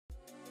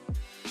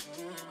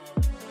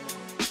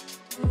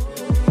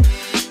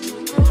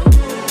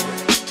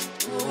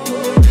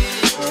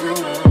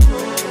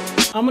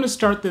I'm gonna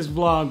start this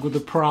vlog with a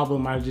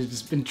problem I've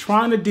just been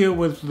trying to deal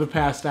with for the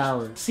past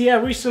hour. See, I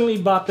recently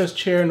bought this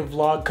chair in a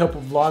vlog a couple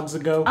vlogs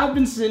ago. I've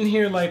been sitting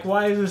here like,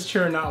 why is this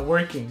chair not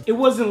working? It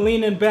wasn't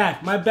leaning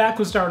back. My back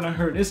was starting to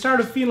hurt. It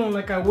started feeling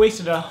like I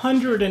wasted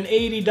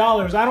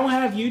 $180. I don't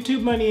have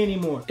YouTube money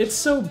anymore. It's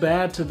so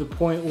bad to the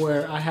point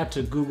where I had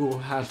to Google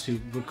how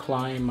to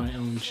recline my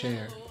own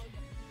chair.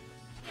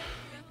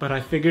 But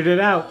I figured it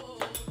out.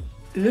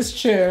 This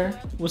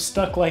chair was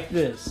stuck like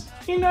this.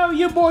 You know,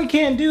 your boy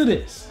can't do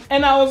this.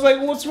 And I was like,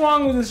 what's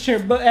wrong with this chair?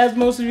 But as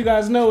most of you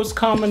guys know, it's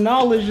common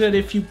knowledge that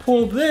if you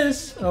pull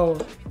this,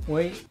 oh,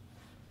 wait.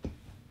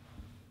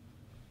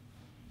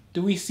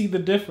 Do we see the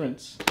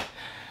difference?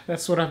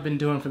 That's what I've been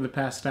doing for the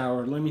past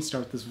hour. Let me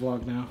start this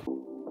vlog now.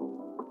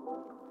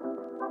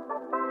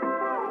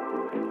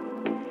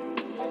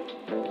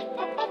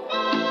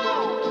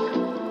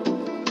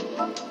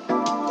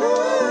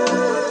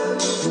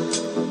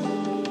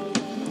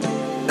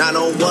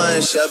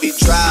 One Shelby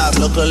Drive,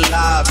 look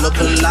alive,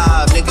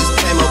 niggas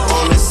came up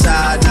on this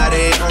side, now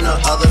they on the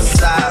other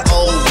side.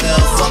 Oh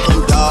well, fuck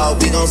them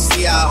dawg, we gon'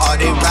 see how hard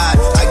they ride.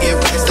 I get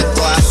rest to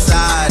go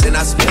outside and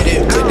I spit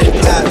it with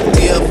the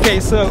dot. Okay,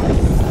 so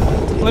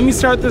let me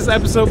start this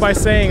episode by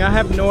saying I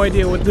have no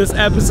idea what this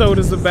episode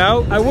is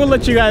about. I will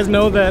let you guys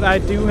know that I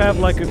do have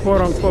like a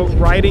quote-unquote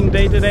writing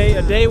day today,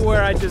 a day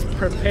where I just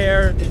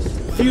prepare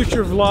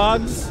future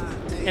vlogs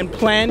and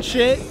plan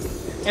shit.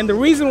 And the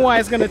reason why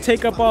it's gonna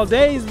take up all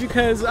day is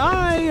because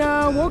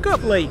I woke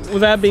up late.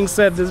 With that being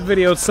said, this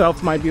video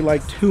itself might be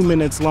like 2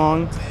 minutes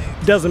long.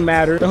 Doesn't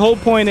matter. The whole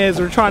point is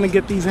we're trying to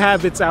get these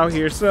habits out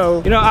here.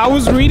 So, you know, I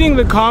was reading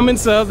the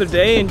comments the other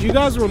day and you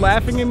guys were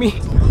laughing at me.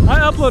 I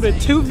uploaded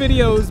 2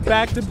 videos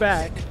back to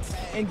back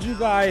and you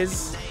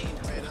guys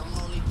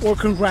were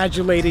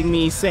congratulating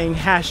me, saying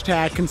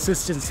hashtag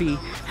consistency,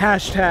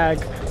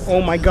 hashtag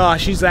oh my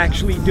gosh, he's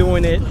actually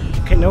doing it.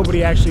 Okay,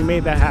 nobody actually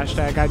made that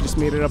hashtag, I just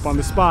made it up on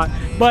the spot.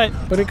 But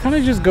it kind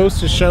of just goes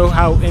to show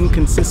how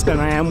inconsistent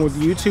I am with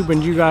YouTube,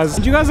 and you guys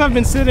have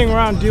been sitting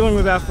around dealing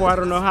with that for I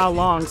don't know how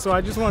long. So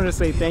I just wanted to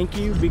say thank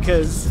you,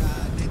 because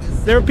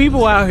there are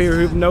people out here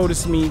who've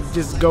noticed me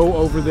just go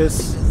over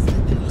this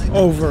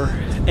over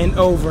and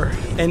over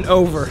and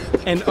over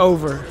and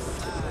over.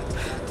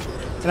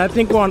 And I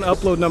think we're on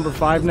upload number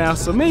 5 now,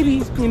 so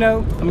maybe, you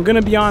know, I'm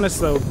gonna be honest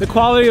though, the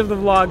quality of the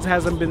vlogs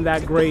hasn't been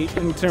that great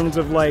in terms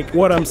of like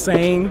what I'm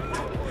saying.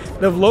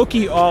 They've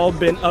low-key all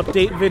been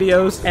update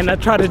videos, and I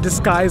try to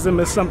disguise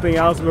them as something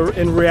else, but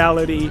in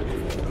reality,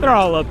 they're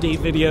all update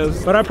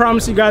videos. But I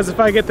promise you guys, if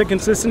I get the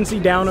consistency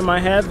down in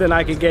my head, then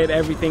I could get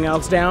everything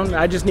else down.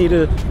 I just need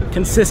to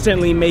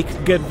consistently make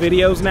good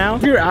videos now.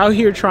 If you're out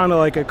here trying to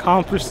like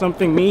accomplish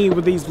something, me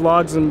with these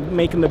vlogs and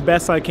making the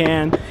best I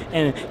can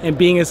and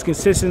being as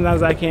consistent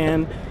as I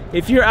can,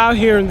 if you're out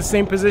here in the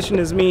same position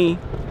as me,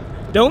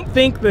 don't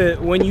think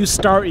that when you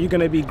start you're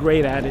gonna be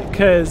great at it,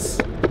 because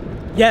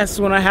yes,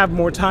 when I have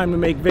more time to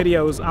make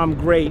videos, I'm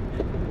great,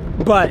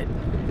 but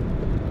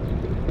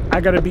I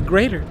gotta be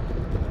greater.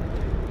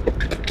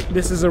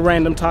 This is a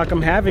random talk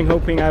I'm having,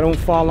 hoping I don't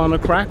fall on a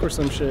crack or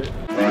some shit.